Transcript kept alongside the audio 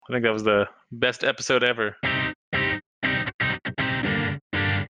I think that was the best episode ever.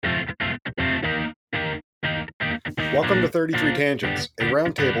 Welcome to 33 Tangents, a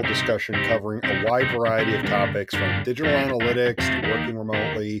roundtable discussion covering a wide variety of topics from digital analytics to working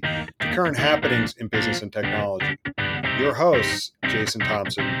remotely to current happenings in business and technology. Your hosts, Jason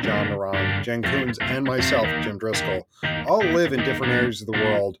Thompson, John Naran, Jen Coons, and myself, Jim Driscoll, all live in different areas of the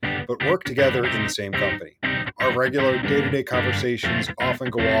world but work together in the same company. Our regular day-to-day conversations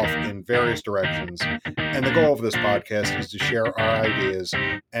often go off in various directions, and the goal of this podcast is to share our ideas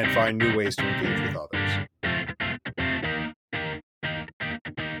and find new ways to engage with others.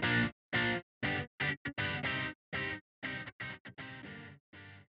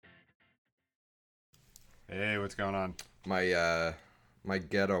 Hey, what's going on? My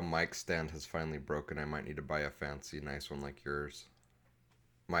ghetto mic stand has finally broken. I might need to buy a fancy, nice one like yours.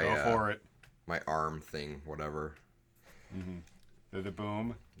 Go for it. My arm thing, whatever. The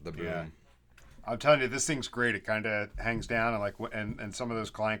boom. The boom. Yeah. I'm telling you, this thing's great. It kind of hangs down, and some of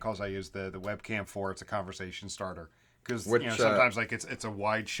those client calls I use the webcam for. It's a conversation starter because sometimes it's a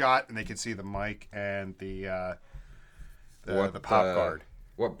wide shot and they can see the mic and the pop guard.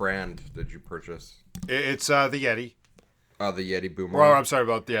 What brand did you purchase? It's the Yeti. Oh, the Yeti boom. Well, I'm sorry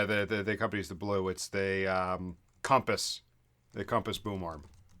about the company's the Blue. It's the Compass, the Compass boom arm.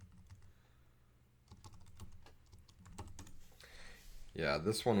 Yeah,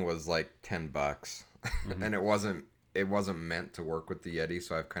 this one was like $10, and it wasn't meant to work with the Yeti,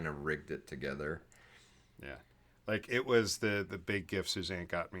 so I've kind of rigged it together. Yeah, like it was the big gift Suzanne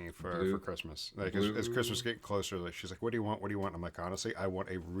got me for Christmas. Like as Christmas getting closer, like she's like, "What do you want? What do you want?" I'm like, honestly, I want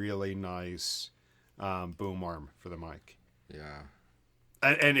a really nice boom arm for the mic. Yeah.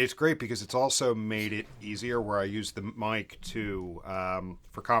 And it's great because it's also made it easier where I use the mic to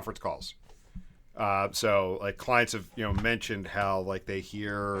for conference calls. So like clients have mentioned how like they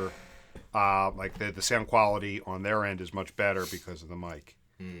hear like the sound quality on their end is much better because of the mic.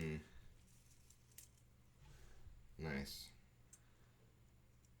 Nice.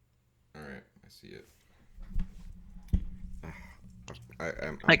 All right, I see it.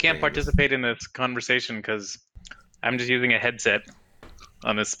 I can't participate in this conversation because I'm just using a headset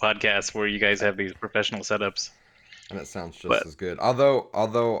on this podcast where you guys have these professional setups. And it sounds just as good. Although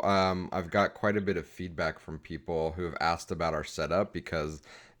I've got quite a bit of feedback from people who have asked about our setup because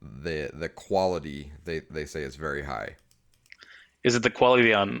the quality they say is very high. Is it the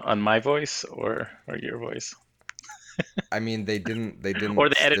quality on my voice or your voice? I mean, they didn't Or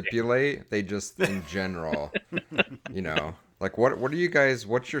the editing. stipulate. They just in general, like what are you guys?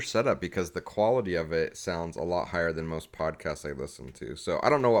 What's your setup? Because the quality of it sounds a lot higher than most podcasts I listen to. So I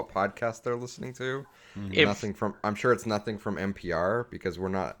don't know what podcast they're listening to. I'm sure it's nothing from NPR because we're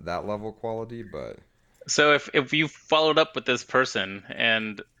not that level quality. But so if you followed up with this person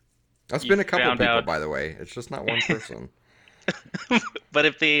and that's been a couple people, out... by the way. It's just not one person. But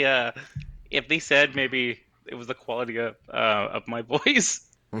if they said maybe it was the quality of my voice,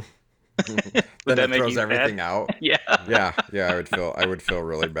 then it throws everything out. Yeah. I would feel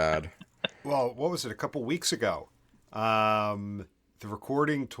really bad. Well, what was it? A couple weeks ago, the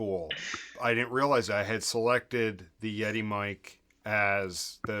recording tool. I didn't realize I had selected the Yeti mic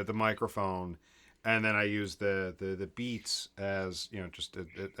as the microphone, and then I used the Beats as just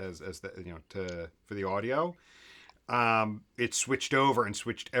as the for the audio. It switched over and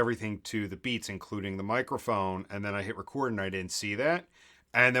switched everything to the Beats, including the microphone, and then I hit record and I didn't see that.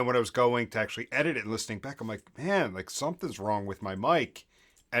 And then when I was going to actually edit it and listening back, I'm like, man, like something's wrong with my mic.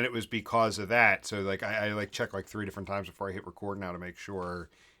 And it was because of that. So like I like check like 3 different times before I hit record now to make sure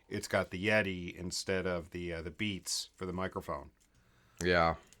it's got the Yeti instead of the Beats for the microphone.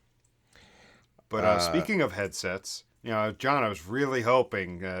 Yeah. But speaking of headsets, John, I was really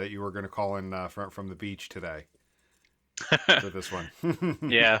hoping that you were going to call in from the beach today for this one.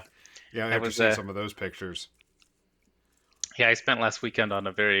 Yeah. Yeah, after seeing some of those pictures. Yeah, I spent last weekend on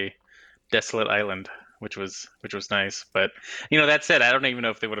a very desolate island, which was nice. But that said, I don't even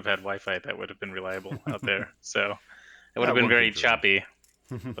know if they would have had Wi-Fi that would have been reliable out there. So it would have been very choppy.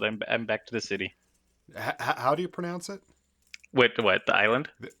 But I'm back to the city. How do you pronounce it? What the island?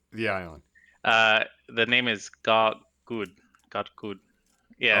 The island. The name is Ga Good.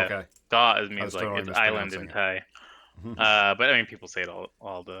 Yeah. Okay. Ga means like totally it's island in Thai. But I mean, people say it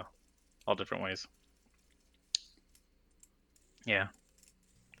all different ways. Yeah.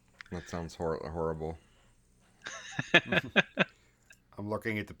 That sounds horrible. I was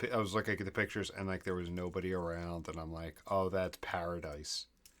looking at the pictures and like there was nobody around, and I'm like, oh, that's paradise.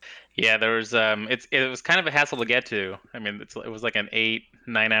 Yeah, there was it was kind of a hassle to get to. I mean, it was like an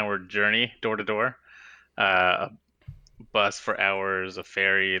 8-9 hour journey door to door. bus for hours, a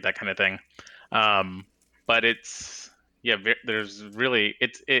ferry, that kind of thing. But it's yeah, there's really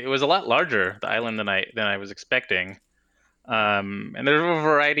it was a lot larger the island than I was expecting. And there's a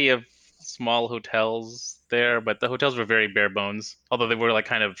variety of small hotels there, but the hotels were very bare bones. Although they were like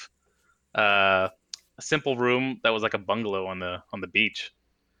kind of a simple room that was like a bungalow on the beach,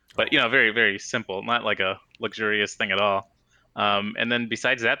 but Oh, very very simple, not like a luxurious thing at all. And then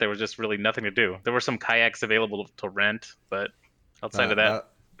besides that, there was just really nothing to do. There were some kayaks available to rent, but outside of That that, that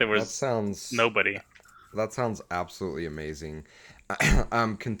there that was sounds nobody. that sounds absolutely amazing.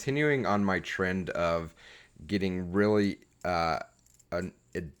 I'm continuing on my trend of getting really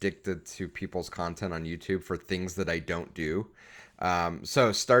addicted to people's content on YouTube for things that I don't do.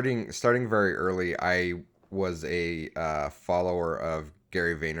 So starting very early, I was a follower of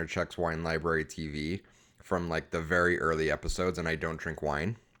Gary Vaynerchuk's Wine Library TV from like the very early episodes, and I don't drink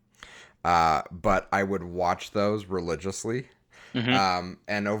wine. But I would watch those religiously. Hmm.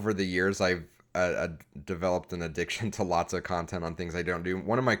 And over the years, I've developed an addiction to lots of content on things I don't do.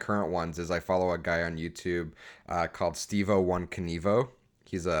 One of my current ones is I follow a guy on YouTube called Stevo One Canevo.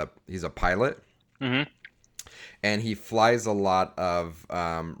 He's a pilot, Hmm. and he flies a lot of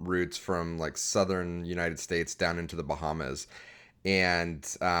routes from like southern United States down into the Bahamas. And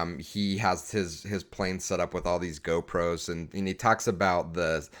he has his plane set up with all these GoPros, and he talks about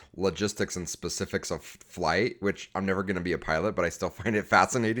the logistics and specifics of flight, which I'm never going to be a pilot, but I still find it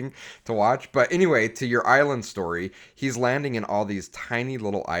fascinating to watch. But anyway, to your island story, he's landing in all these tiny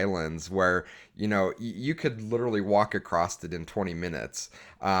little islands where you could literally walk across it in 20 minutes,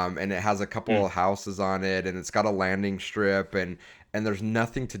 and it has a couple of houses on it, and it's got a landing strip, and there's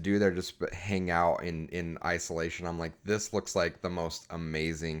nothing to do there, just but hang out in isolation. I'm like, this looks like the most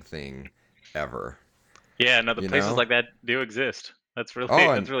amazing thing ever, Yeah, no, the you places know? like that do exist. That's really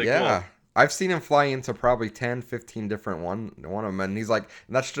Oh, that's and really cool. yeah. I've seen him fly into probably 10, 15 different one of them, and he's like,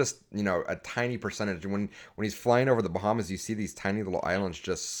 and that's just, a tiny percentage. When he's flying over the Bahamas, you see these tiny little islands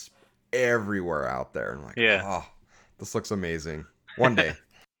just everywhere out there. And I'm like, Yeah. oh, this looks amazing. One day.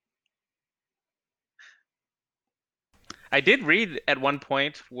 I did read at one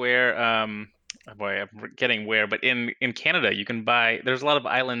point where, boy, I'm forgetting where, but in Canada, you can buy. There's a lot of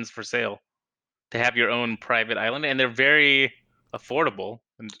islands for sale to have your own private island, and they're very affordable.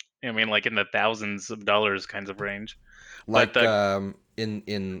 And I mean, like in the thousands of dollars kinds of range. But Like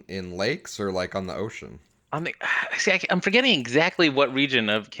in lakes or like on the ocean. on the see, I'm forgetting exactly what region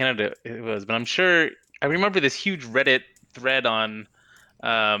of Canada it was, but I'm sure I remember this huge Reddit thread on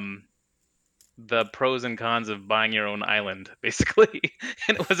um, the pros and cons of buying your own island, basically,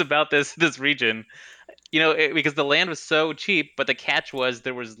 and it was about this region. Because the land was so cheap, but the catch was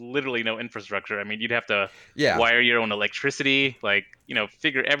there was literally no infrastructure. I mean, you'd have to Yeah. wire your own electricity, like,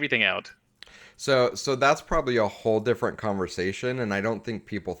 figure everything out. So that's probably a whole different conversation, and I don't think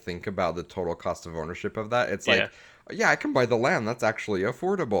people think about the total cost of ownership of that. It's Yeah, like, yeah, I can buy the land. That's actually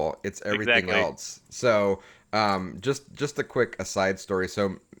affordable. It's everything exactly. else. So, just a quick aside story.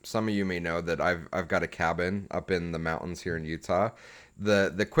 So some of you may know that I've got a cabin up in the mountains here in Utah.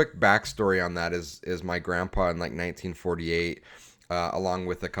 The quick backstory on that is my grandpa in like 1948, along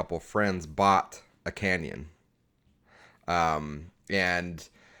with a couple friends, bought a canyon. And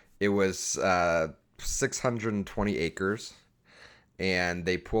it was 620 acres, and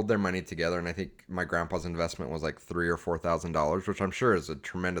they pulled their money together. And I think my grandpa's investment was like $3,000 or $4,000, which I'm sure is a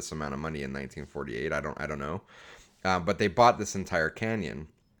tremendous amount of money in 1948. I don't know, but they bought this entire canyon,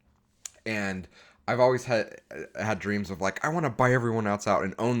 and I've always had dreams of like I want to buy everyone else out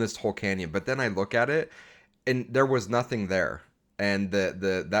and own this whole canyon. But then I look at it, and there was nothing there, and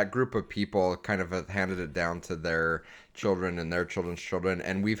the that group of people kind of have handed it down to their children and their children's children,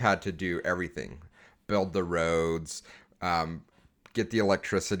 and we've had to do everything, build the roads, um, get the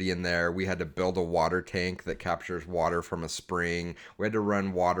electricity in there. We had to build a water tank that captures water from a spring. We had to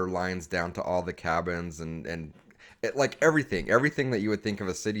run water lines down to all the cabins, and like everything that you would think of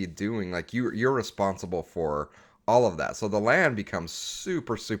a city doing, like you're responsible for all of that. So the land becomes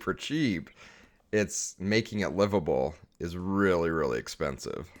super super cheap. It's making it livable is really really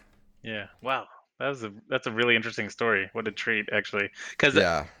expensive. Yeah. Wow. That's a really interesting story. What a treat, actually. Because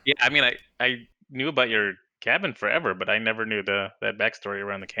Yeah. yeah, I mean, I knew about your cabin forever, but I never knew that backstory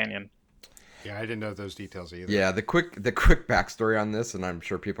around the canyon. yeah, I didn't know those details either. Yeah, the quick backstory on this, and I'm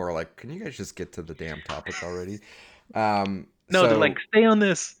sure people are like, can you guys just get to the damn topic already? No, they're like, So stay on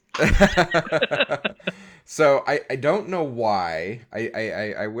this. so I don't know why.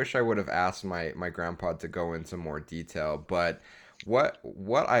 I wish I would have asked my grandpa to go into more detail, but what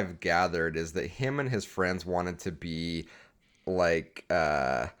I've gathered is that him and his friends wanted to be like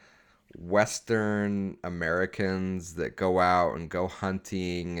Western Americans that go out and go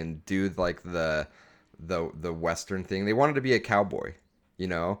hunting and do like the Western thing. They wanted to be a cowboy, you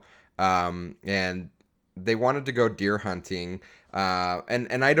know, and they wanted to go deer hunting.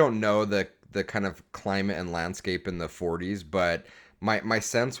 And I don't know the kind of climate and landscape in the 40s, but my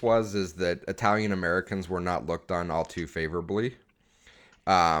sense is that Italian Americans were not looked on all too favorably.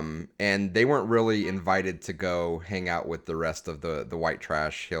 And they weren't really invited to go hang out with the rest of the white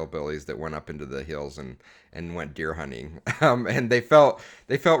trash hillbillies that went up into the hills and went deer hunting. And they felt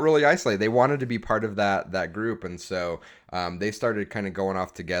really isolated. They wanted to be part of that group, and so they started kind of going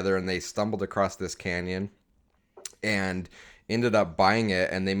off together, and they stumbled across this canyon and ended up buying it,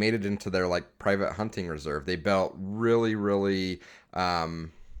 and they made it into their like private hunting reserve. They built really, really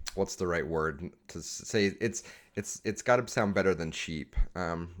what's the right word to say? It's got to sound better than cheap.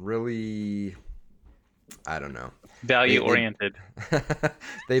 Really, I don't know. Value oriented.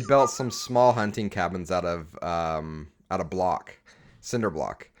 They built some small hunting cabins out of block, cinder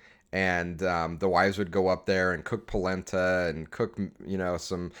block, and the wives would go up there and cook polenta and cook, you know,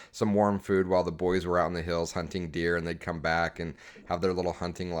 some warm food while the boys were out in the hills hunting deer, and they'd come back and have their little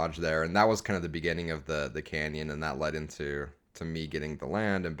hunting lodge there. And that was kind of the beginning of the canyon, and that led into me getting the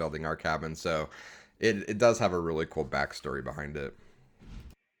land and building our cabin. So it does have a really cool backstory behind it.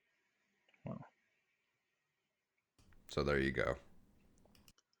 Wow. So there you go.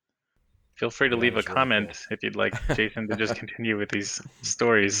 Feel free to leave a that's really comment cool. if you'd like Jason to just continue with these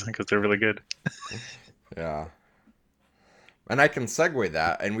stories, because they're really good. Yeah. And I can segue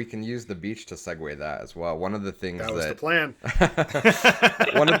that, and we can use the beach to segue that as well. One of the things That was the that plan.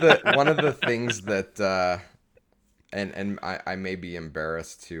 one of the things that and I may be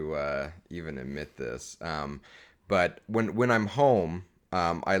embarrassed to even admit this, but when I'm home,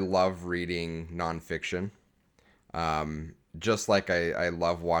 I love reading nonfiction. Just like I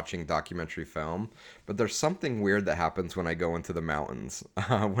love watching documentary film, but there's something weird that happens when I go into the mountains.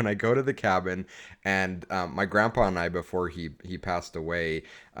 When I go to the cabin, and my grandpa and I, before he passed away,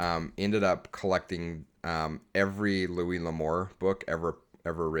 ended up collecting every Louis L'Amour book ever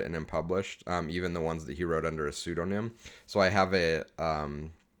written and published, even the ones that he wrote under a pseudonym. So I have a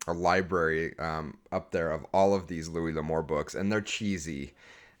library up there of all of these Louis L'Amour books, and they're cheesy.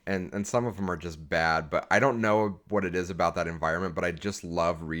 And some of them are just bad, but I don't know what it is about that environment, but I just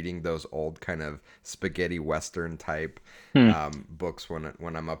love reading those old kind of spaghetti western type books when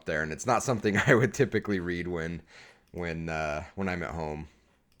I'm up there, and it's not something I would typically read when I'm at home.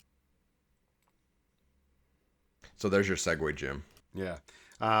 So there's your segue, Jim. Yeah.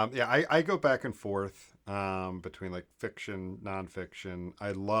 I go back and forth between like fiction, nonfiction.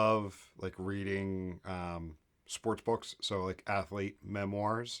 I love like reading sports books, so like athlete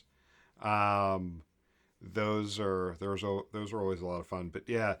memoirs. Those are always a lot of fun. But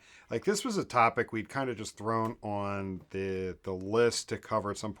yeah, like this was a topic we'd kind of just thrown on the list to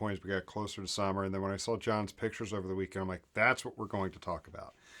cover at some point as we got closer to summer. And then when I saw John's pictures over the weekend, I'm like, that's what we're going to talk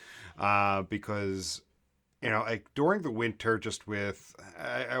about. Because you know, like during the winter,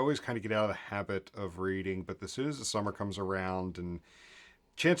 I always kind of get out of the habit of reading, but as soon as the summer comes around, and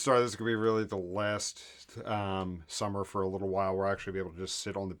chances are this is going to be really the last summer for a little while where I'll actually be able to just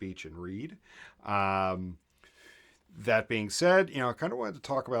sit on the beach and read. That being said, you know, I kind of wanted to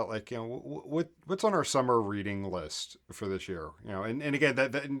talk about like, you know, what's on our summer reading list for this year, you know, and again,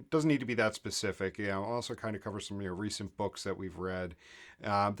 that doesn't need to be that specific. You know, I'll also kind of cover some, you know, recent books that we've read.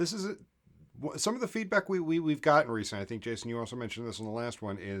 This is some of the feedback we've gotten recently. I think Jason, you also mentioned this in the last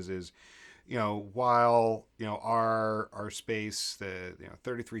one. Is you know, while you know our space, the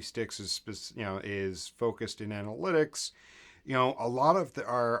 33 Sticks is focused in analytics. You know, a lot of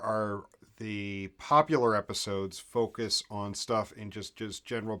the popular episodes focus on stuff in just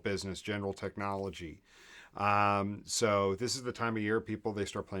general business, general technology. So this is the time of year they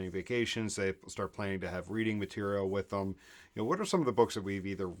start planning vacations. They start planning to have reading material with them. You know, what are some of the books that we've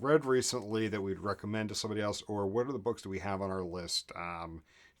either read recently that we'd recommend to somebody else, or what are the books that we have on our list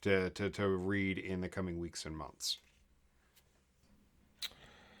to read in the coming weeks and months?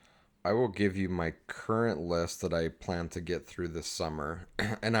 I will give you my current list that I plan to get through this summer,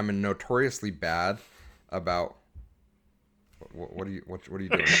 and I'm notoriously bad about. What are you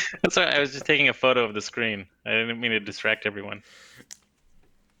doing? Sorry, I was just taking a photo of the screen. I didn't mean to distract everyone.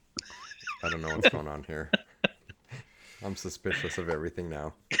 I don't know what's going on here. I'm suspicious of everything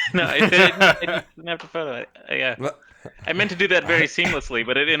now. No, I didn't have to photo. I meant to do that very seamlessly,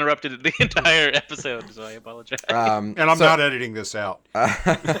 but it interrupted the entire episode, so I apologize. And I'm not editing this out.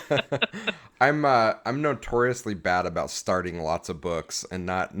 I'm notoriously bad about starting lots of books and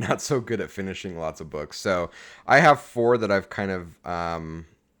not so good at finishing lots of books. So I have 4 that I've kind of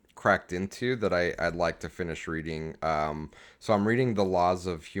cracked into that I'd like to finish reading. So I'm reading The Laws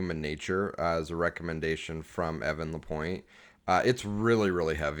of Human Nature as a recommendation from Evan Lapointe. It's really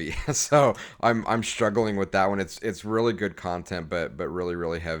really heavy, so I'm struggling with that one. It's really good content, but really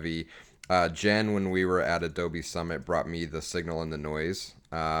really heavy. Jen, when we were at Adobe Summit, brought me The Signal and the Noise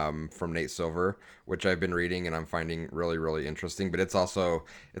from Nate Silver, which I've been reading and I'm finding really really interesting. But it's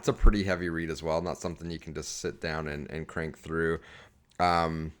a pretty heavy read as well, not something you can just sit down and crank through.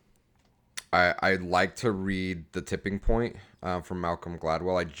 Um, I like to read The Tipping Point from Malcolm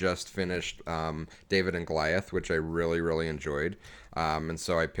Gladwell. I just finished David and Goliath, which I really, really enjoyed. And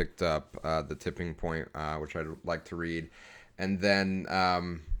so I picked up The Tipping Point, which I'd like to read. And then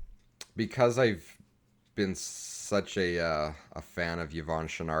because I've been such a fan of Yvon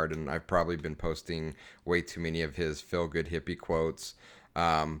Chouinard, and I've probably been posting way too many of his feel good hippie quotes.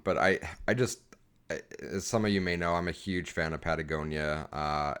 But I just as some of you may know, I'm a huge fan of Patagonia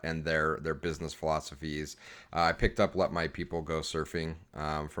and their business philosophies. I picked up "Let My People Go Surfing"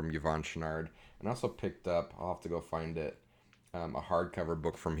 from Yvon Chouinard, and also picked up. I'll have to go find it. A hardcover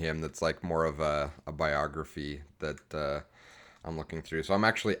book from him that's like more of a biography that I'm looking through. So I'm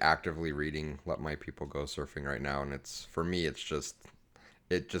actually actively reading "Let My People Go Surfing" right now, and it's for me, it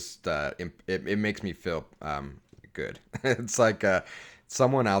makes me feel good. It's like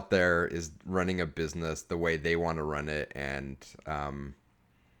someone out there is running a business the way they want to run it, and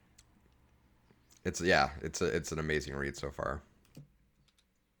it's an amazing read so far.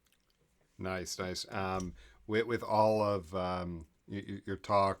 Nice, nice. With all of your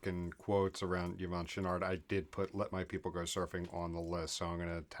talk and quotes around Yvon Chouinard, I did put "Let My People Go Surfing" on the list, so I'm going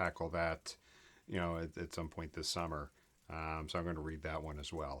to tackle that, at some point this summer. So I'm going to read that one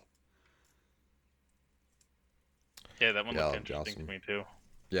as well. Yeah, that one Yeah, looked that'd be interesting awesome. to me too.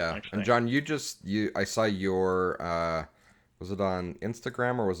 Yeah, and Actually, John, I saw your was it on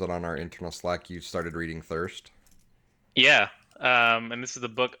Instagram or was it on our internal Slack? You started reading Thirst. yeah. And this is a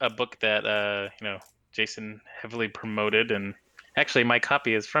book that Jason heavily promoted, and actually my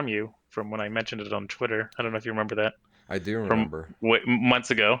copy is from you from when I mentioned it on Twitter. I don't know if you remember that I do from remember.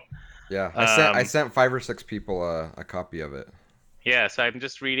 months ago. Yeah, I Um, sent 5 or 6 people a copy of it. yeah, so I'm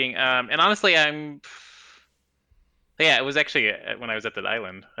just reading. And honestly, yeah, it was actually when I was at that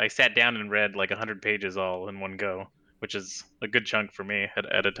island. I sat down and read like 100 pages all in one go, which is a good chunk for me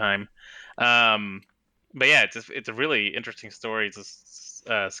at a time. Um, but yeah, it's a really interesting story. It's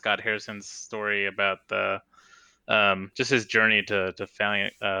Scott Harrison's story about the just his journey to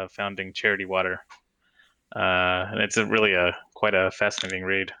founding Charity Water, and it's a really quite a fascinating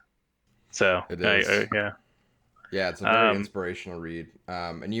read. So It is. yeah. Yeah, it's a very Um, inspirational read.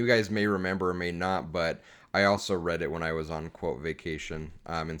 And you guys may remember or may not, but I also read it when I was on quote vacation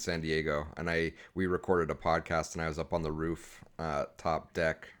in San Diego, and we recorded a podcast, and I was up on the roof, top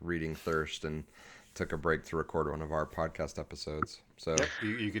deck, reading Thirst, and took a break to record one of our podcast episodes. So Yep,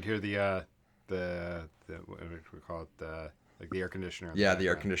 you could hear the what do we call it, like the air conditioner in the yeah, the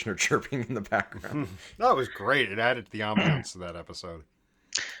air background. conditioner chirping in the background. That was great. It added to the ambiance to that episode.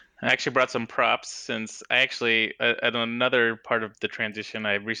 I actually brought some props since I actually, at another part of the transition,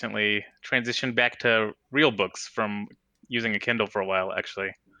 I recently transitioned back to real books from using a Kindle for a while,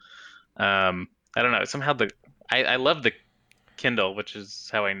 actually. I don't know. Somehow I love the Kindle, which is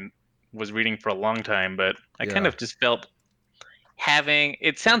how was reading for a long time, but I kind Yeah, of just felt having,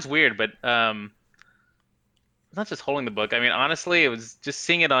 it sounds weird, but not just holding the book. I mean, honestly, it was just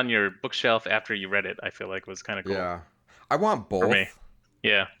seeing it on your bookshelf after you read it, I feel like was kind of cool yeah. I want for me. both.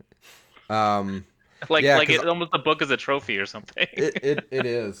 Yeah. Um, Like yeah, like because it almost the book is a trophy or something. it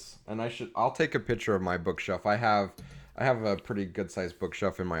is, and I'll take a picture of my bookshelf. I have a pretty good sized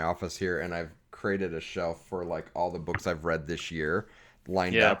bookshelf in my office here, and I've created a shelf for like all the books I've read this year,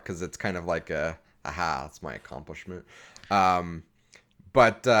 lined Yeah. up because it's kind of like that's my accomplishment. Um,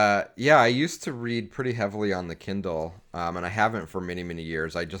 but yeah, I used to read pretty heavily on the Kindle, and I haven't for many many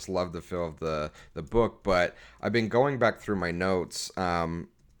years. I just love the feel of the book, but I've been going back through my notes.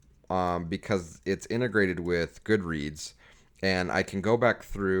 Because it's integrated with Goodreads, and I can go back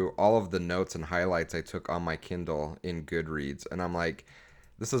through all of the notes and highlights I took on my Kindle in Goodreads, and I'm like,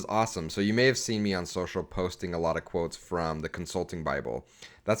 this is awesome. So you may have seen me on social posting a lot of quotes from the Consulting Bible.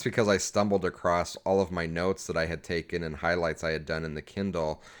 That's because I stumbled across all of my notes that I had taken and highlights I had done in the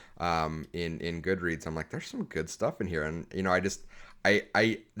Kindle in Goodreads. I'm like, there's some good stuff in here, and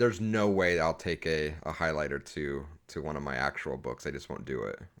I there's no way I'll take a highlighter to one of my actual books. I just won't do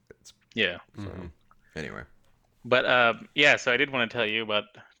it. It's Yeah. so Hmm. anyway. But yeah, so I did want to tell you about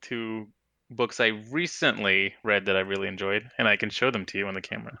two books I recently read that I really enjoyed, and I can show them to you on the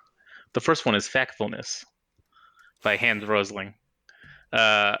camera. The first one is Factfulness by Hans Rosling.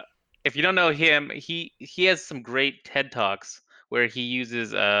 Uh, if you don't know him, he has some great TED Talks where he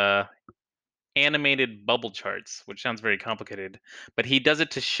uses animated bubble charts, which sounds very complicated, but he does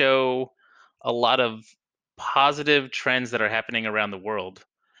it to show a lot of positive trends that are happening around the world.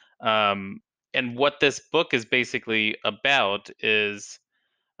 Um, and what this book is basically about is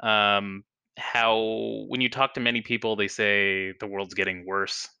um, how when you talk to many people, they say the world's getting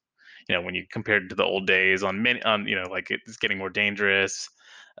worse. When you compare it to the old days, like it's getting more dangerous.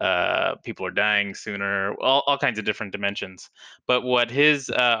 People are dying sooner. All kinds of different dimensions. But what his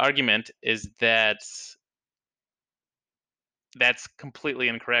argument is that's completely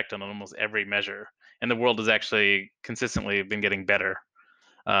incorrect on almost every measure, and the world has actually consistently been getting better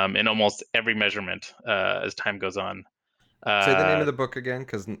in almost every measurement as time goes on. Say the name Uh, of the book again,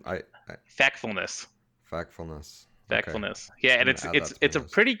 because I Factfulness. factfulness. Okay, Factfulness. Yeah, I'm and gonna it's add it's that to it's my a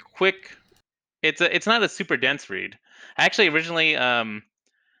list. pretty quick. It's not a super dense read. I actually originally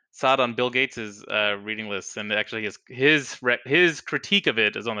saw it on Bill Gates's reading list, and actually his critique of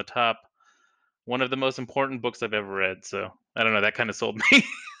it is on the top. One of the most important books I've ever read. So I don't know. That kind of sold me.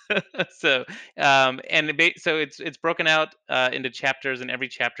 so so it's broken out into chapters, and every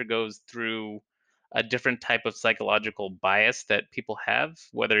chapter goes through a different type of psychological bias that people have,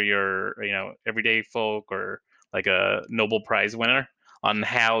 whether you're everyday folk or like a Nobel Prize winner, on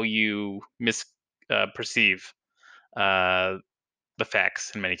how you perceive uh, the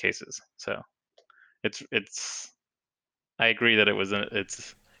facts in many cases. So it's I agree that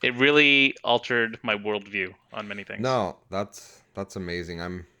it really altered my worldview on many things. No, that's amazing.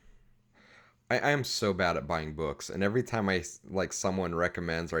 I am so bad at buying books, and every time like someone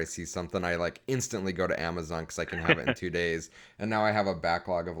recommends or I see something, I like instantly go to Amazon because I can have it in 2 days. And now I have a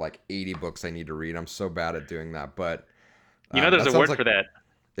backlog of like 80 books I need to read. I'm so bad at doing that, but There's that a sounds word like for that.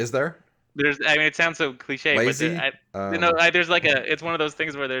 is there I mean, it sounds so cliche, but lazy? there's like it's one of those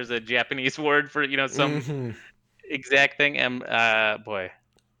things where there's a Japanese word for some Hmm. exact thing. And boy,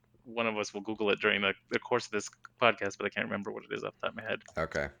 one of us will Google it during the course of this podcast, but I can't remember what it is off the top of my head.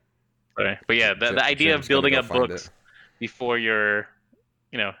 Okay, Sorry, but yeah, the idea of Jim's gonna building go up find it. books before you're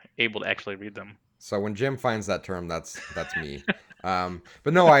able to actually read them. So when Jim finds that term, that's me.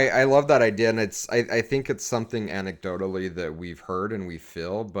 But no, I love that idea, and I think it's something anecdotally that we've heard and we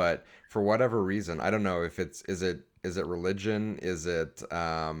feel, but for whatever reason, I don't know if is it religion, is it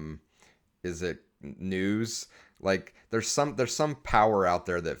news? Like there's some power out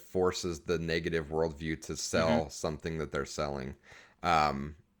there that forces the negative worldview to Hmm. sell something that they're selling.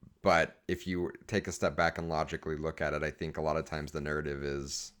 Um, but if you take a step back and logically look at it, I think a lot of times the narrative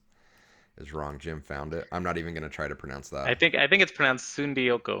is wrong. Jim found it. I'm not even going to try to pronounce that. I think it's pronounced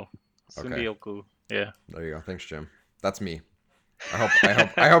Sundioko. Okay, Sundioku. Yeah. there you go. Thanks, Jim. That's me.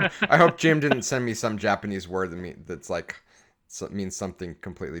 I hope Jim didn't send me some Japanese word that's like means something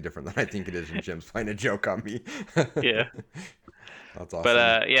completely different than I think it is, and Jim's playing a joke on me. Yeah. That's But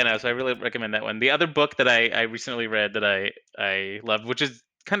awesome. yeah, no, so I really recommend that one. The other book that I recently read that I loved, which is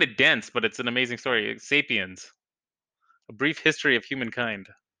kind of dense, but it's an amazing story, Sapiens: A Brief History of Humankind.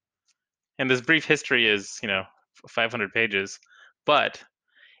 And this brief history is, 500 pages, but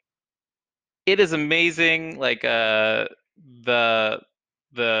it is amazing, like the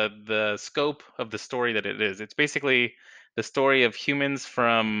the scope of the story that it is. It's basically the story of humans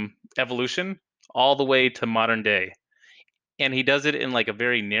from evolution all the way to modern day. And he does it in like a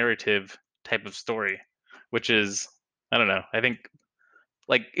very narrative type of story, which is, I don't know, I think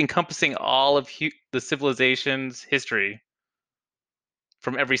like encompassing all of the civilization's history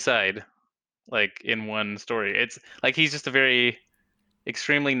from every side, like in one story. It's like he's just a very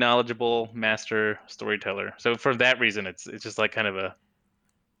extremely knowledgeable master storyteller. So for that reason, it's just like kind of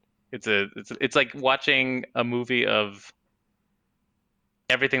it's like watching a movie of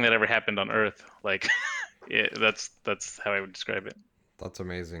everything that ever happened on Earth. Like that's how I would describe it. That's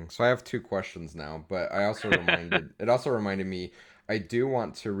amazing. So I have two questions now, but it also reminded me I do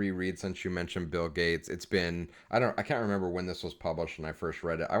want to reread since you mentioned Bill Gates. I can't remember when this was published when I first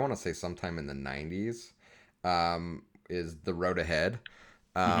read it. I want to say sometime in the 90s. Is The Road Ahead.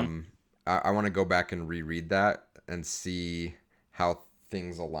 Hmm. Um, I want to go back and reread that and see how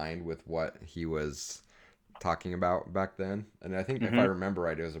things aligned with what he was talking about back then. And I think if I Hmm. remember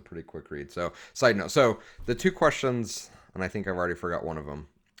right, it was a pretty quick read. So, side note. So, the two questions, and I think I've already forgot one of them.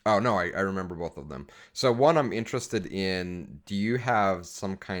 Oh, no, I remember both of them. So, one, I'm interested in do you have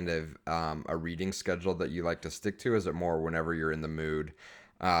some kind of a reading schedule that you like to stick to? Is it more whenever you're in the mood?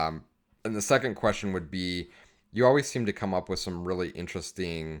 Um, and the second question would be you always seem to come up with some really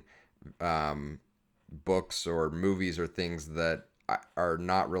interesting um, books or movies or things that are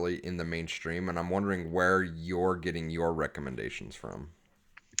not really in the mainstream, and I'm wondering where you're getting your recommendations from.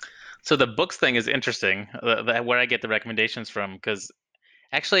 So the books thing is interesting, where I get the recommendations from, because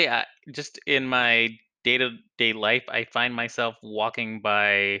actually, just in my day-to-day life, I find myself walking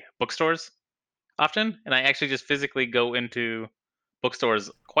by bookstores often, and I actually just physically go into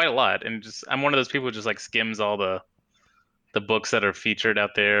bookstores quite a lot, and just I'm one of those people who just like skims all the books that are featured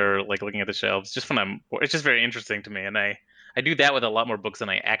out there, or like looking at the shelves, just when it's just very interesting to me, and I do that with a lot more books than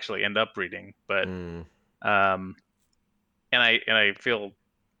I actually end up reading, but Mm, um, and I feel,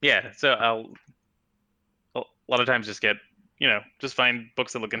 yeah, so I'll a lot of times just get, just find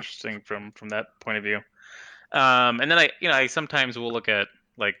books that look interesting from that point of view. And then I sometimes will look at,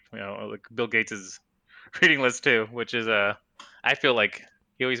 like, like Bill Gates's reading list too, which is I feel like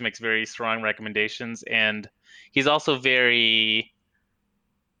he always makes very strong recommendations, and he's also very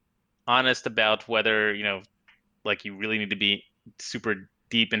honest about whether, like, you really need to be super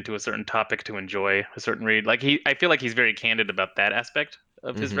deep into a certain topic to enjoy a certain read. Like, I feel like he's very candid about that aspect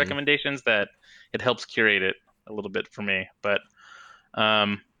of his mm-hmm. recommendations, that it helps curate it a little bit for me. But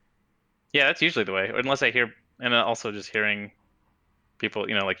um, yeah, that's usually the way. Unless I hear, and then also just hearing people,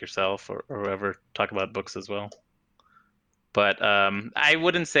 like yourself, or whoever, talk about books as well. But I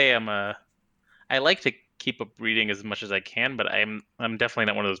wouldn't say I like to keep up reading as much as I can, but I'm definitely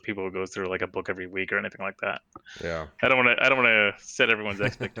not one of those people who goes through like a book every week or anything like that. Yeah. I don't want to set everyone's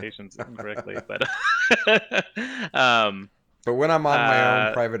expectations incorrectly, but um But when I'm on my own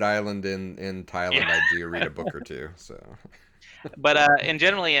uh private island in yeah. Thailand, I do read a book or two. So But and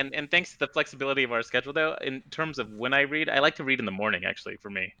generally, and thanks to the flexibility of our schedule, though, in terms of when I read, I like to read in the morning, actually,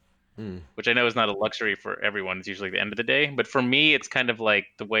 for me, mm, which I know is not a luxury for everyone. It's usually the end of the day, but for me, it's kind of like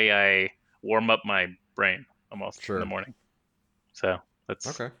the way I warm up my brain almost in the sure. morning. So that's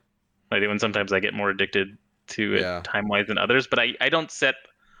Okay. what I do, and sometimes I get more addicted to it Yeah. time wise than others. But I don't set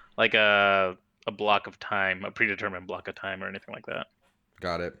like a block of time, a predetermined block of time, or anything like that.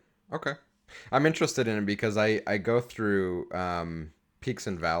 Got it. Okay. I'm interested in it because I go through peaks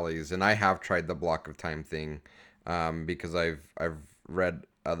and valleys, and I have tried the block of time thing because I've read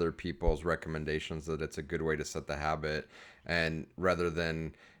other people's recommendations that it's a good way to set the habit, and rather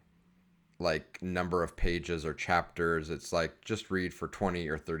than like number of pages or chapters, it's like just read for 20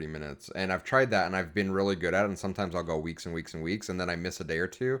 or 30 minutes. And I've tried that and I've been really good at it. And sometimes I'll go weeks and weeks and weeks and then I miss a day or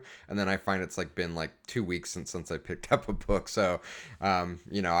two. And then I find it's like been like 2 weeks since I picked up a book. So,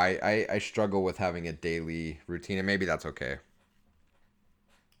 I struggle with having a daily routine and maybe that's okay.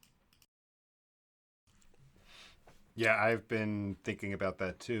 Yeah, I've been thinking about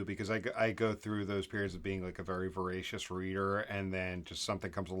that too because I go through those periods of being like a very voracious reader, and then just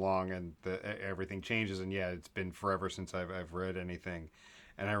something comes along and everything changes. And yeah, it's been forever since I've read anything.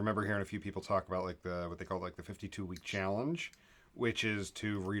 And I remember hearing a few people talk about like what they call like the 52-week challenge, which is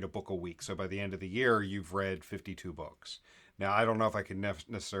to read a book a week. So by the end of the year, you've read 52 books. Now, I don't know if I can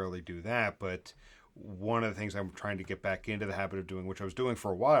necessarily do that, but one of the things I'm trying to get back into the habit of doing, which I was doing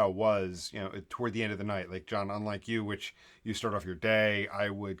for a while, was, toward the end of the night, like John, unlike you, which you start off your day, I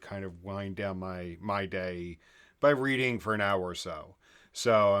would kind of wind down my day by reading for an hour or so.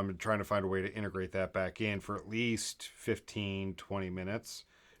 So I'm trying to find a way to integrate that back in for at least 15, 20 minutes.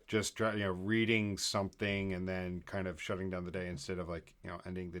 Just reading something and then kind of shutting down the day instead of like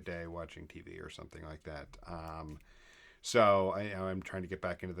ending the day watching TV or something like that. So I'm trying to get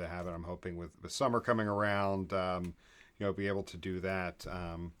back into the habit. I'm hoping with the summer coming around, be able to do that.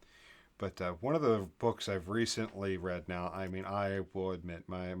 But one of the books I've recently read now, I mean, I will admit,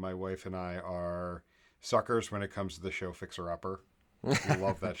 my wife and I are suckers when it comes to the show Fixer Upper. We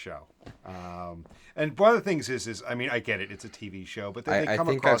love that show. And one of the things is, I mean, I get it. It's a TV show, but they I come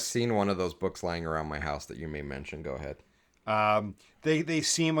think I've across. seen one of those books lying around my house that you may mention. Go ahead. They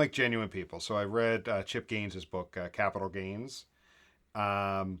seem like genuine people. So I read Chip Gaines's book, Capital Gains.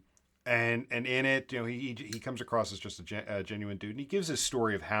 Um, and in it, he comes across as just a genuine dude, and he gives his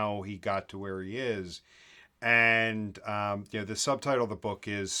story of how he got to where he is. And the subtitle of the book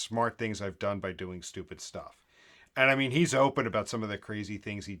is "Smart Things I've Done by Doing Stupid Stuff." And I mean, he's open about some of the crazy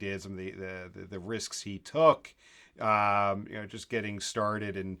things he did, some of the risks he took, just getting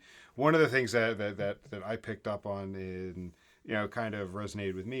started. And one of the things that I picked up on and kind of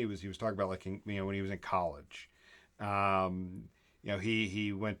resonated with me was he was talking about like when he was in college. Um,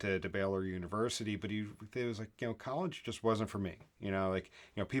 he went to Baylor University, but it was like, college just wasn't for me. Like,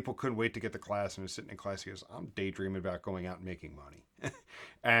 people couldn't wait to get to class and was sitting in class. He goes, I'm daydreaming about going out and making money.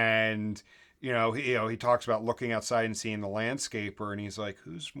 And, he talks about looking outside and seeing the landscaper, and he's like,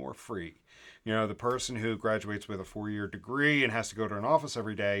 who's more free? The person who graduates with a 4-year degree and has to go to an office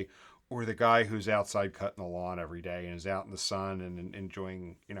every day, or the guy who's outside cutting the lawn every day and is out in the sun and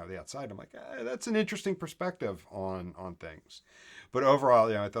enjoying, the outside. I'm like, that's an interesting perspective on things. but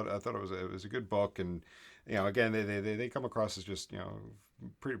overall, I thought it was a good book, and again, they come across as just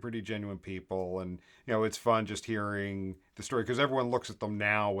pretty genuine people, and it's fun just hearing the story because everyone looks at them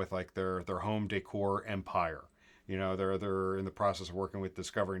now with like their home decor empire. They're in the process of working with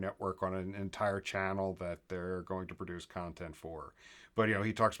Discovery Network on an entire channel that they're going to produce content for. But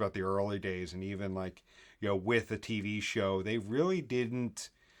he talks about the early days, and even like with the TV show, they really didn't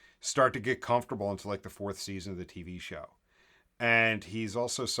start to get comfortable until like the fourth season of the TV show. And he's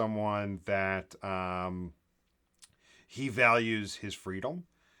also someone that he values his freedom.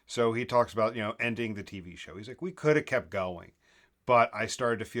 So he talks about ending the TV show. He's like, we could have kept going, but I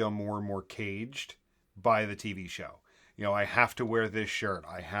started to feel more and more caged by the TV show. I have to wear this shirt.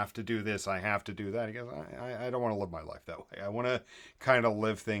 I have to do this. I have to do that. He goes, I don't want to live my life that way. I want to kind of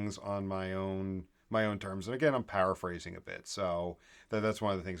live things on my own terms. And again, I'm paraphrasing a bit. So that's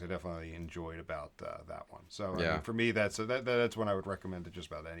one of the things I definitely enjoyed about that one. So Yeah. I mean, for me, that's one I would recommend to just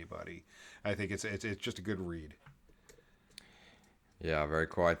about anybody. I think it's just a good read. Yeah, very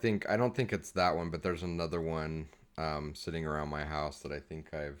cool. I don't think it's that one, but there's another one sitting around my house that I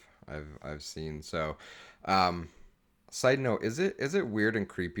think I've seen. So, side note, is it weird and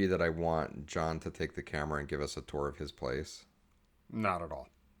creepy that I want John to take the camera and give us a tour of his place? Not at all.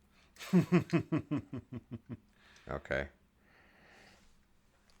 Okay.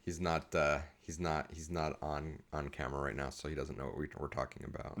 He's not on camera right now, so he doesn't know what we're talking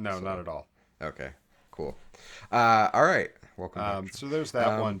about. No, So, not at all. okay. Cool. All right. Welcome back. So there's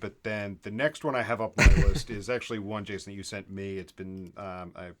that one, but then the next one I have up my list is actually one, Jason, that you sent me. It's been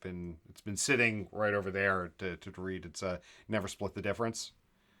it's been sitting right over there to read. It's Never Split the Difference.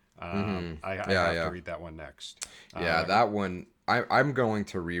 I have to read that one next. Yeah, that one. I'm going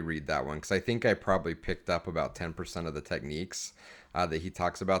to reread that one because I think I probably picked up about 10% of the techniques that he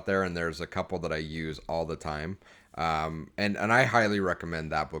talks about there, and there's a couple that I use all the time. And I highly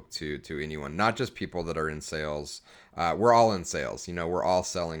recommend that book to anyone, not just people that are in sales. We're all in sales, we're all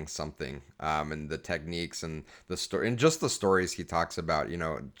selling something. And the techniques and the story and just the stories he talks about,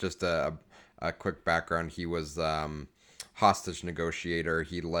 just a quick background. He was hostage negotiator.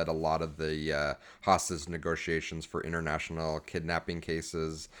 He led a lot of the hostage negotiations for international kidnapping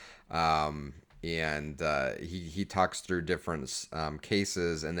cases. And he talks through different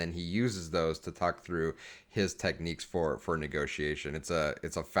cases, and then he uses those to talk through his techniques for negotiation. It's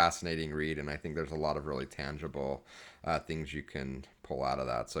a fascinating read, and I think there's a lot of really tangible things you can pull out of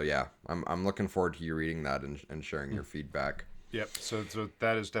that. So yeah, I'm looking forward to you reading that and sharing your feedback. Yep. So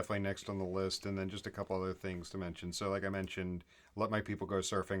that is definitely next on the list, and then just a couple other things to mention. So like I mentioned, Let My People Go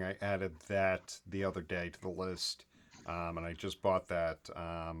Surfing. I added that the other day to the list, and I just bought that.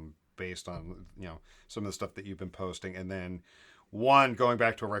 Based on some of the stuff that you've been posting, and then one going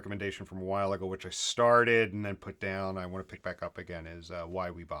back to a recommendation from a while ago, which I started and then put down. I want to pick back up again. Is Why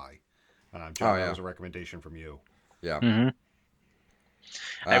We Buy. John, that was a recommendation from you. Yeah.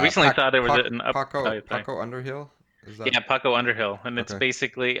 Mm-hmm. I recently saw there was Paco Underhill. Is that... Yeah, Paco Underhill, and it's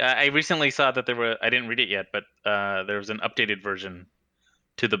basically. I recently saw that I didn't read it yet, but there was an updated version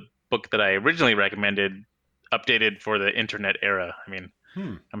to the book that I originally recommended, updated for the internet era. I mean.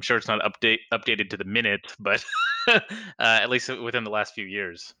 I'm sure it's not updated to the minute, but at least within the last few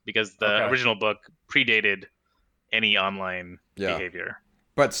years, because the original book predated any online behavior.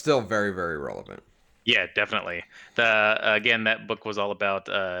 But still very, very relevant. Yeah, definitely. Again, that book was all about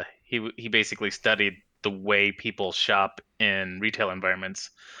he basically studied the way people shop in retail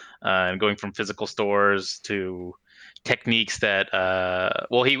environments, and going from physical stores to techniques that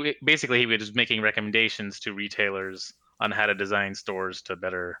he was making recommendations to retailers on how to design stores to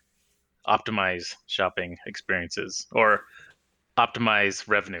better optimize shopping experiences or optimize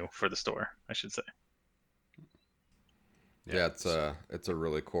revenue for the store, I should say. Yeah, it's a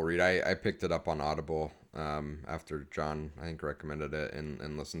really cool read. I picked it up on Audible after John, I think, recommended it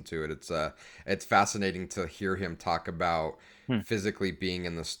and listened to it. It's fascinating to hear him talk about physically being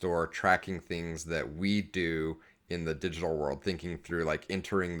in the store, tracking things that we do in the digital world, thinking through like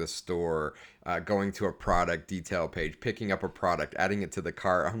entering the store, going to a product detail page, picking up a product, adding it to the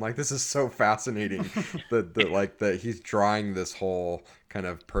cart. I'm like, this is so fascinating. that he's drawing this whole kind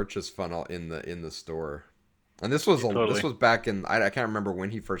of purchase funnel in the store. And this was this was back in I can't remember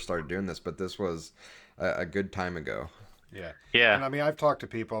when he first started doing this, but this was a good time ago. Yeah. And I mean, I've talked to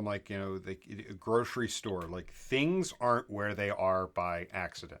people. I'm like, the grocery store, like things aren't where they are by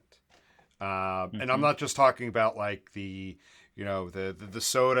accident. And I'm not just talking about like the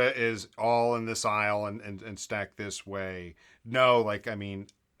soda is all in this aisle and stacked this way. No, like, I mean,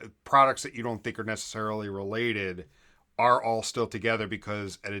 products that you don't think are necessarily related are all still together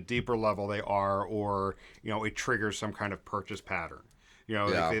because at a deeper level they are, or it triggers some kind of purchase pattern.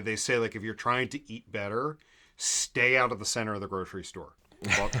 Like Yeah. they say, like if you're trying to eat better, stay out of the center of the grocery store.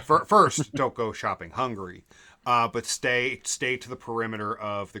 Well, first, don't go shopping hungry, but stay to the perimeter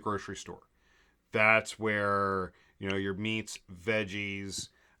of the grocery store. That's where your meats, veggies,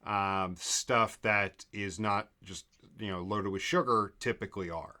 stuff that is not just loaded with sugar typically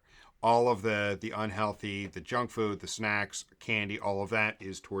are. All of the unhealthy, the junk food, the snacks, candy, all of that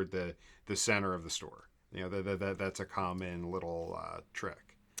is toward the center of the store. That's a common little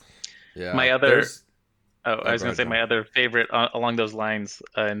trick. Yeah. My other, There's I Oh, was go going to ahead, say John. my other favorite along those lines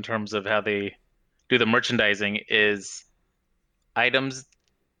in terms of how they do the merchandising is items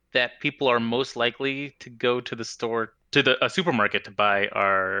that people are most likely to go to the store to the a supermarket to buy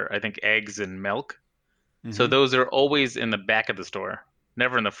are I think eggs and milk. So Mm-hmm. those are always in the back of the store,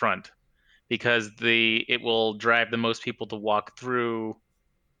 never in the front, because the it will drive the most people to walk through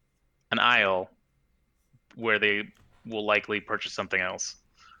an aisle where they will likely purchase something else.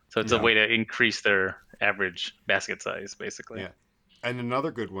 So it's a Yeah. way to increase their average basket size, basically. Yeah. And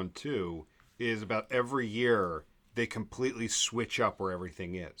another good one too is about every year they completely switch up where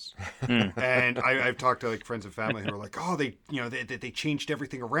everything is. Mm. And I've talked to like friends and family who are like, oh, they changed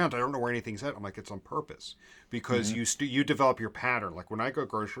everything around. I don't know where anything's at. I'm like, it's on purpose because Hmm. you develop your pattern. Like when I go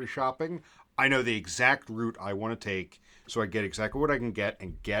grocery shopping, I know the exact route I want to take, so I get exactly what I can get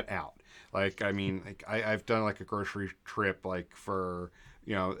and get out. Like I mean, like I've done like a grocery trip like for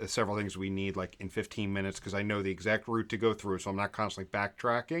several things we need like in 15 minutes because I know the exact route to go through, so I'm not constantly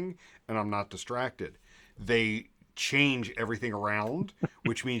backtracking and I'm not distracted. They change everything around,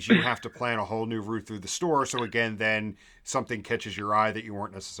 which means you have to plan a whole new route through the store. So again, then something catches your eye that you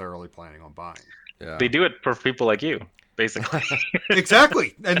weren't necessarily planning on buying. They Yeah. do it for people like you, basically.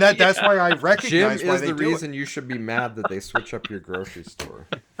 Exactly, and that's Yeah. why I Jim recognize why is they the do it. reason you should be mad that they switch up your grocery store.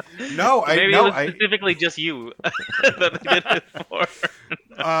 No, I Maybe it no, was I specifically just you that they did it for.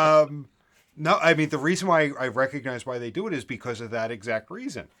 um, no, I mean the reason why I recognize why they do it is because of that exact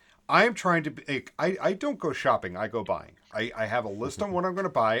reason. I am trying to be. I don't go shopping. I go buying. I have a list on what I'm going to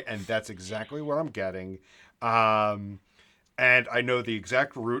buy, and that's exactly what I'm getting. Um, and I know the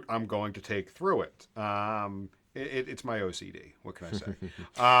exact route I'm going to take through it. It's my OCD. What can I say?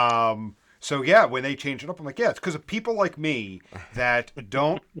 So yeah, when they change it up, I'm like, yeah, it's because of people like me that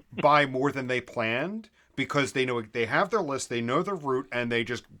don't buy more than they planned because they know they have their list, they know the route, and they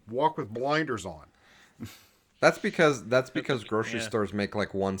just walk with blinders on. That's because grocery Yeah. stores make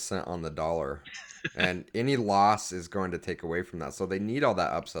like 1 cent on the dollar. And any loss is going to take away from that. So they need all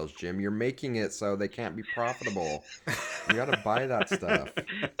that upsells, Jim. You're making it so they can't be profitable. You got to buy that stuff.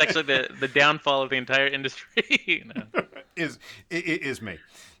 It's actually the downfall of the entire industry. is it is me,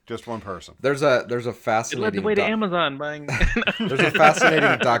 just one person. There's a It led the fascinating way to Amazon buying. there's a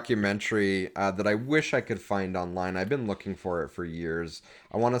fascinating documentary that I wish I could find online. I've been looking for it for years.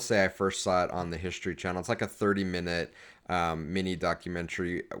 I want to say I first saw it on the History Channel. It's like a 30-minute mini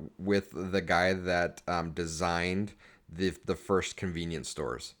documentary with the guy that designed the first convenience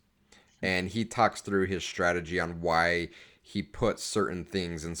stores, and he talks through his strategy on why he put certain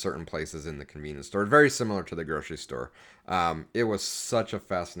things in certain places in the convenience store. Very similar to the grocery store. It was such a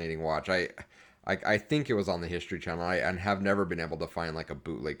fascinating watch. I think it was on the History Channel. And have never been able to find like a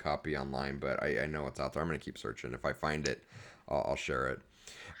bootleg copy online, but I know it's out there. I'm gonna keep searching. If I find it, I'll share it.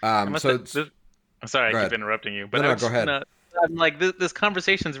 I must. So I'm sorry, I go keep ahead. interrupting you, No, but I no, was go just ahead. gonna. I'm like this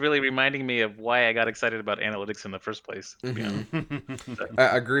conversation is really reminding me of why I got excited about analytics in the first place. To be Hmm. honest, so,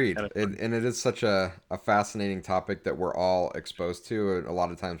 Agreed. kind of fun. And it is such a fascinating topic that we're all exposed to. And a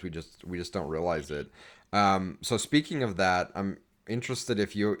lot of times we just don't realize it. So speaking of that, I'm interested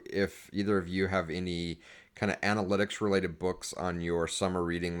if either of you have any kind of analytics related books on your summer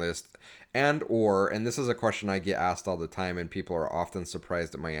reading list, and this is a question I get asked all the time and people are often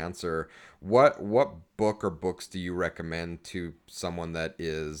surprised at my answer. What book or books do you recommend to someone that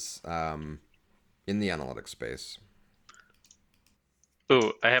is in the analytics space?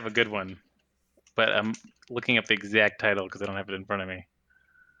 Ooh, I have a good one, but I'm looking up the exact title because I don't have it in front of me.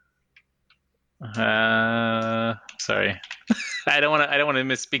 Sorry, I don't want to. I don't want to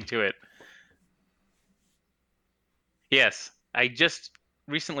misspeak to it. Yes, I just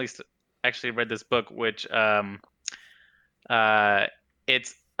recently actually read this book, which uh,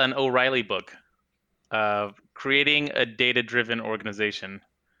 it's an O'Reilly book of creating a data-driven organization.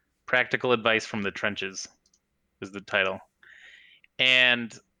 Practical advice from the trenches is the title.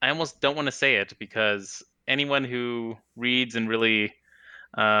 And I almost don't want to say it because anyone who reads and really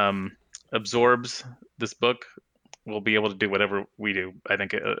um, absorbs this book will be able to do whatever we do. I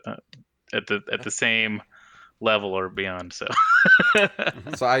think at the same level or beyond. So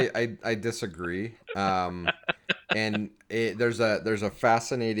So I disagree. There's a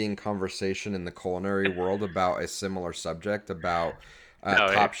fascinating conversation in the culinary world about a similar subject about no,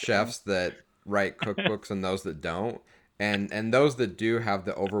 top chefs that write cookbooks and those that don't. And those that do have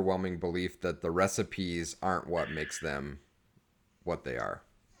the overwhelming belief that the recipes aren't what makes them what they are.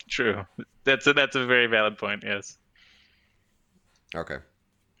 true. That's a very valid point. Yes, Okay.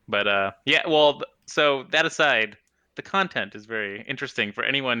 but yeah. Well, so that aside, the content is very interesting for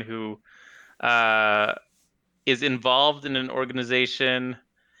anyone who uh, is involved in an organization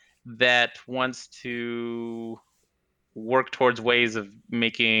that wants to work towards ways of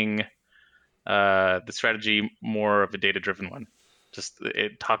making the strategy more of a data-driven one. Just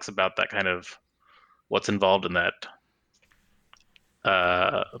it talks about that kind of what's involved in that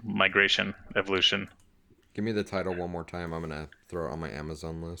migration evolution. Give me the title one more time. I'm gonna throw it on my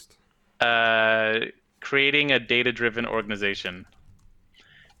Amazon list. Uh, Creating a data-driven organization.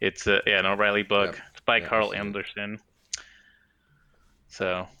 It's an O'Reilly book. Yep. It's by Yeah, I Carl see it. Anderson.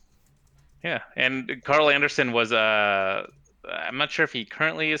 So yeah, and Carl Anderson was I'm not sure if he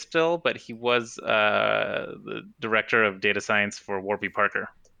currently is still, but he was the director of data science for Warby Parker,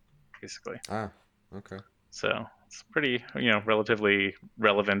 basically. Ah, okay. So it's pretty, relatively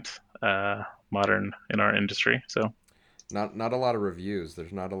relevant, modern in our industry. So Not a lot of reviews.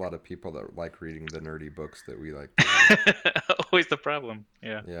 There's not a lot of people that like reading the nerdy books that we like to read. always the problem.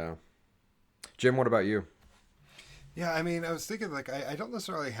 Yeah. Yeah. Jim, what about you? Yeah, I mean, I was thinking like I don't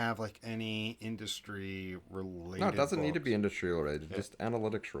necessarily have like any industry related. No, it doesn't need to books. be industry related, just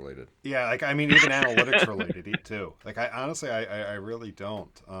analytics related. Yeah, like I mean, even analytics related too. Like I honestly, I really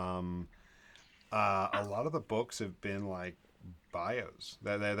don't. A lot of the books have been like bios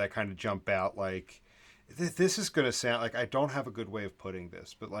that kind of jump out. Like this is going to sound like I don't have a good way of putting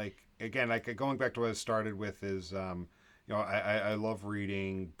this, but like again, like going back to what I started with is, I love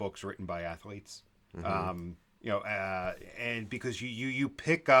reading books written by athletes. Mm-hmm. And because you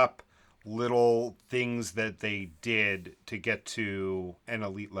pick up little things that they did to get to an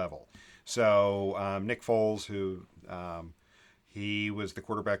elite level. So Nick Foles, who he was the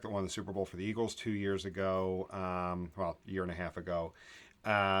quarterback that won the Super Bowl for the Eagles 2 years ago, a year and a half ago.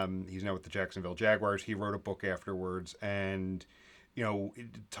 He's now with the Jacksonville Jaguars. He wrote a book afterwards, and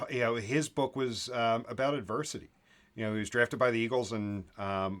his book was about adversity. He was drafted by the Eagles and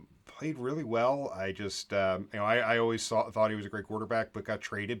played really well. I just, I always thought he was a great quarterback, but got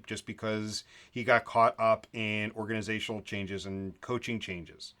traded just because he got caught up in organizational changes and coaching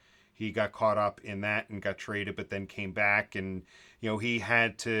changes. He got caught up in that and got traded, but then came back, and he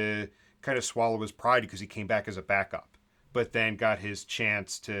had to kind of swallow his pride because he came back as a backup, but then got his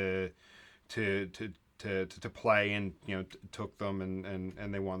chance to to play, and took them,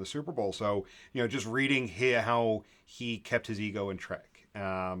 and they won the Super Bowl. So just reading how he kept his ego in check,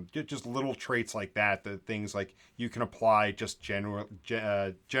 just little traits like that, the things like you can apply just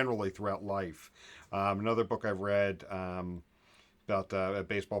generally throughout life. Another book I've read about a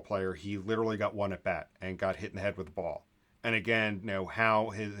baseball player, he literally got one at bat and got hit in the head with a ball. And again, how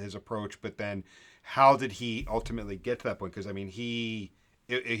his approach, but then how did he ultimately get to that point? Because I mean, he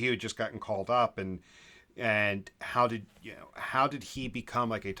had just gotten called up, and how did he become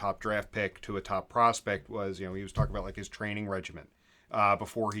like a top draft pick to a top prospect? Was he was talking about like his training regimen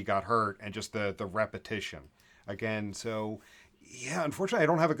before he got hurt, and just the repetition again. So yeah, unfortunately, I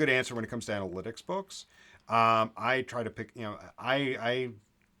don't have a good answer when it comes to analytics books. I try to pick, I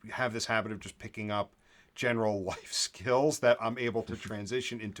have this habit of just picking up general life skills that I'm able to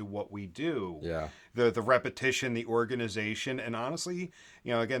transition into what we do. Yeah. The repetition, the organization, and honestly,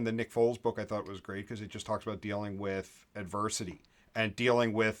 again, the Nick Foles book I thought was great because it just talks about dealing with adversity and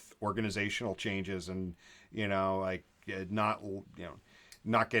dealing with organizational changes, and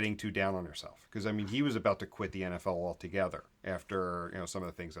not getting too down on yourself, because I mean he was about to quit the NFL altogether after some of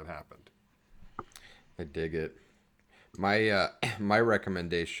the things that happened. I dig it. My my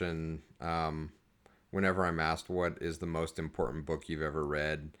recommendation, whenever I'm asked what is the most important book you've ever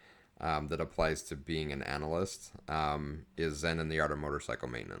read, that applies to being an analyst, is Zen and the Art of Motorcycle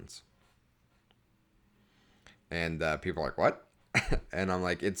Maintenance. And people are like, "What?" And I'm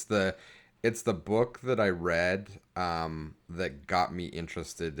like, it's the book that I read that got me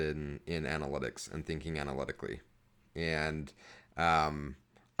interested in analytics and thinking analytically, and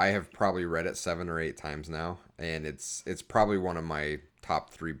I have probably read it 7 or 8 times now, and it's probably one of my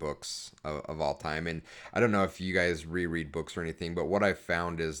top 3 books of all time. And I don't know if you guys reread books or anything, but what I've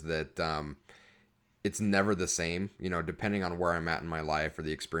found is that it's never the same. Depending on where I'm at in my life or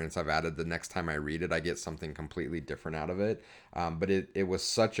the experience I've added, the next time I read it, I get something completely different out of it. But it was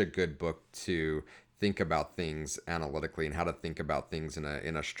such a good book to think about things analytically and how to think about things in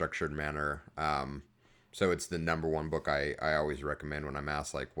a structured manner. So it's the number one book I always recommend when I'm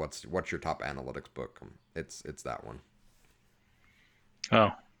asked like what's your top analytics book. It's that one.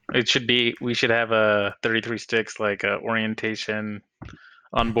 Oh, it should be. We should have a 33 sticks like orientation,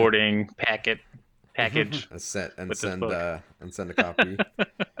 onboarding package with this book. And send a copy.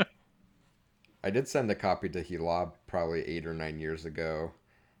 I did send a copy to Hilab probably 8 or 9 years ago.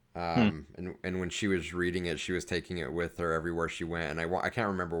 And when she was reading it, she was taking it with her everywhere she went. And I can't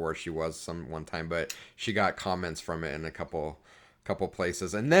remember where she was one time, but she got comments from it in a couple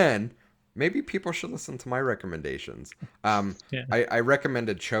places. And then maybe people should listen to my recommendations. Yeah. I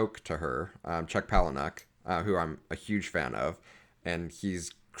recommended Choke to her, Chuck Palahniuk, who I'm a huge fan of, and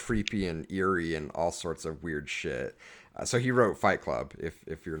he's creepy and eerie and all sorts of weird shit. So he wrote Fight Club.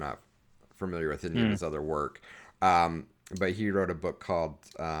 If you're not familiar with any of his other work. But he wrote a book called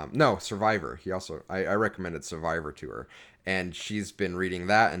Survivor. I recommended Survivor to her, and she's been reading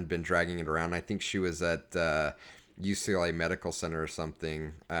that and been dragging it around. I think she was at UCLA Medical Center or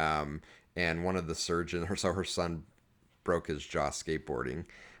something, and one of the surgeons, her son broke his jaw skateboarding,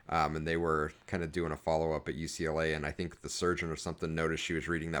 and they were kind of doing a follow-up at UCLA, and I think the surgeon or something noticed she was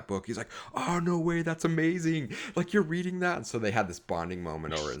reading that book. He's like, oh, no way, that's amazing. Like, you're reading that? And so they had this bonding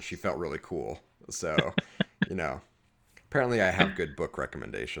moment over it, and she felt really cool. So, apparently I have good book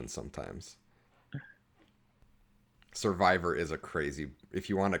recommendations sometimes. Survivor is if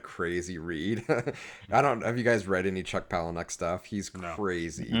you want a crazy read. Have you guys read any Chuck Palahniuk stuff? He's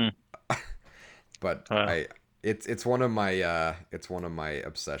crazy. But it's one of my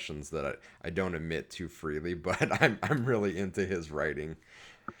obsessions that I don't admit too freely, but I'm really into his writing.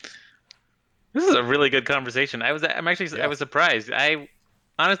 This is a really good conversation. I was surprised. I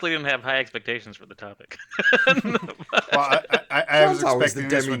honestly didn't have high expectations for the topic. Well, I was always the expecting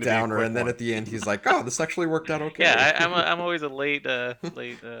this Demi one to be a Downer, quick and then one. at the end he's like, "Oh, this actually worked out okay." Yeah, I'm always a late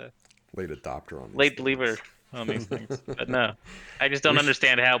adopter on these late things. believer on these things. But no, I just don't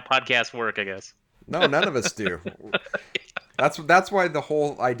understand how podcasts work, I guess. No, none of us do. That's why the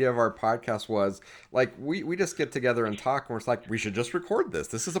whole idea of our podcast was like we just get together and talk, and we're like, we should just record this.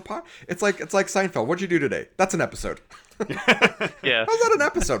 This is a pod. It's like Seinfeld. What'd you do today? That's an episode. Yeah. How's that an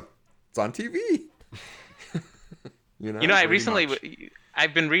episode? It's on TV.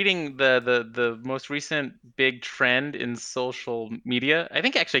 I've been reading the most recent big trend in social media. I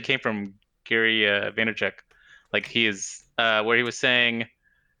think actually came from Gary Vaynerchuk. Like he is where he was saying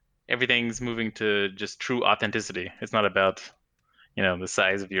everything's moving to just true authenticity. It's not about the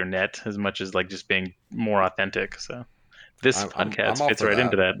size of your net as much as like just being more authentic. So this podcast I'm all fits for right that.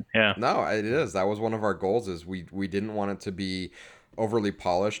 into that. Yeah. No, it is. That was one of our goals. Is we didn't want it to be overly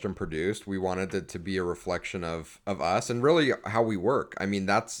polished and produced. We wanted it to be a reflection of us and really how we work. I mean,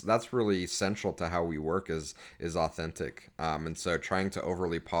 that's really essential to how we work is authentic. And so trying to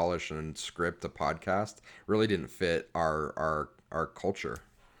overly polish and script a podcast really didn't fit our culture.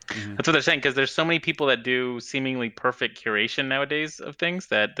 Mm-hmm. That's what they're saying, because there's so many people that do seemingly perfect curation nowadays of things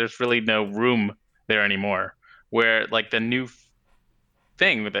that there's really no room there anymore. Where like the new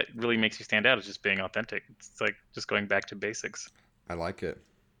thing that really makes you stand out is just being authentic. It's like just going back to basics. I like it.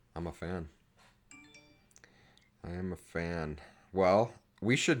 I'm a fan. I am a fan. Well,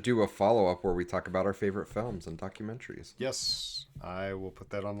 we should do a follow-up where we talk about our favorite films and documentaries. Yes, I will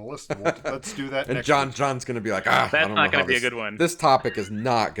put that on the list. Let's do that. And next John's week. going to be like, that's not going to be a good one. This topic is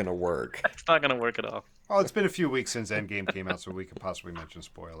not going to work. It's not going to work at all. Oh, it's been a few weeks since Endgame came out, so we could possibly mention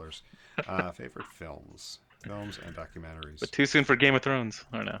spoilers. Favorite films and documentaries. But too soon for Game of Thrones.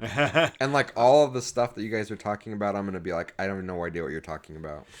 I don't know. And like all of the stuff that you guys are talking about, I'm going to be like, I don't have no idea what you're talking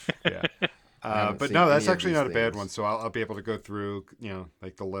about. Yeah. But seen no, that's any of actually these not a bad things. one. So I'll be able to go through,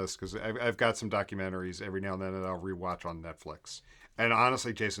 like the list, because I've got some documentaries every now and then that I'll rewatch on Netflix. And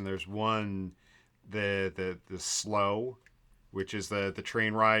honestly, Jason, there's one, the Slow, which is the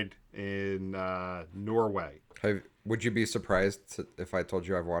train ride in Norway. Would you be surprised if I told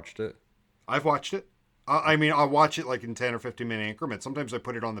you I've watched it? I've watched it. I mean, I'll watch it like in 10 or 15 minute increments. Sometimes I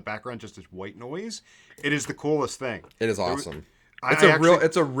put it on the background just as white noise. It is the coolest thing. It is awesome. It's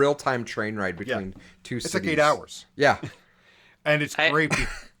It's a real time train ride between two cities. It's like 8 hours. Yeah. And it's great.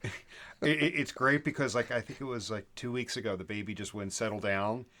 It's great because, like, I think it was like 2 weeks ago, the baby just went settle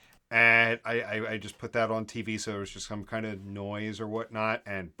down, and I just put that on TV, so there was just some kind of noise or whatnot,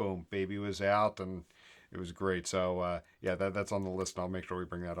 and boom, baby was out, and it was great. So that's on the list, and I'll make sure we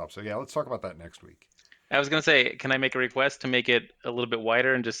bring that up. So yeah, let's talk about that next week. I was going to say, can I make a request to make it a little bit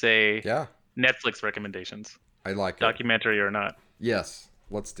wider and just say Netflix recommendations? I like it. Documentary or not. Yes,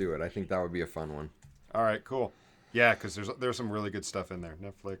 let's do it. I think that would be a fun one. All right, cool. Yeah, because there's some really good stuff in there.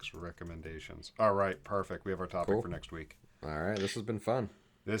 Netflix recommendations. All right, perfect. We have our topic Cool. for next week. All right, this has been fun.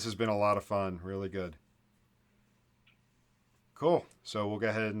 This has been a lot of fun. Really good. Cool. So we'll go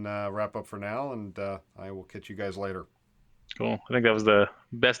ahead and wrap up for now, and I will catch you guys later. Cool. I think that was the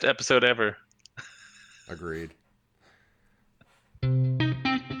best episode ever. Agreed.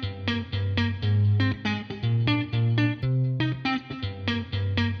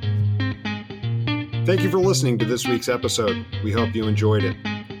 Thank you for listening to this week's episode. We hope you enjoyed it.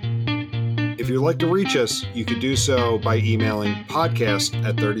 If you'd like to reach us, you could do so by emailing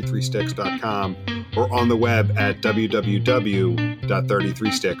podcast@33sticks.com or on the web at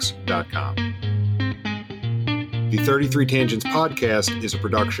www.33sticks.com. The 33 Tangents podcast is a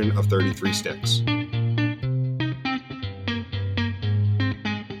production of 33 Sticks.